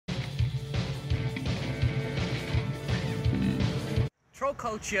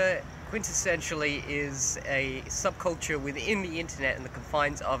Troll culture quintessentially is a subculture within the internet and the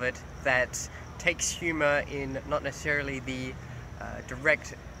confines of it that takes humor in not necessarily the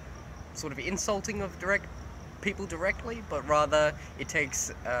direct sort of insulting of people directly, but rather it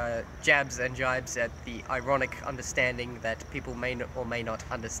takes jabs and jibes at the ironic understanding that people may or may not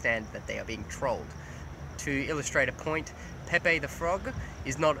understand that they are being trolled. To illustrate a point, Pepe the Frog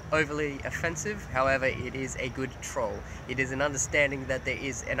is not overly offensive, however it is a good troll. It is an understanding that there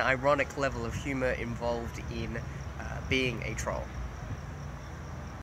is an ironic level of humor involved in being a troll.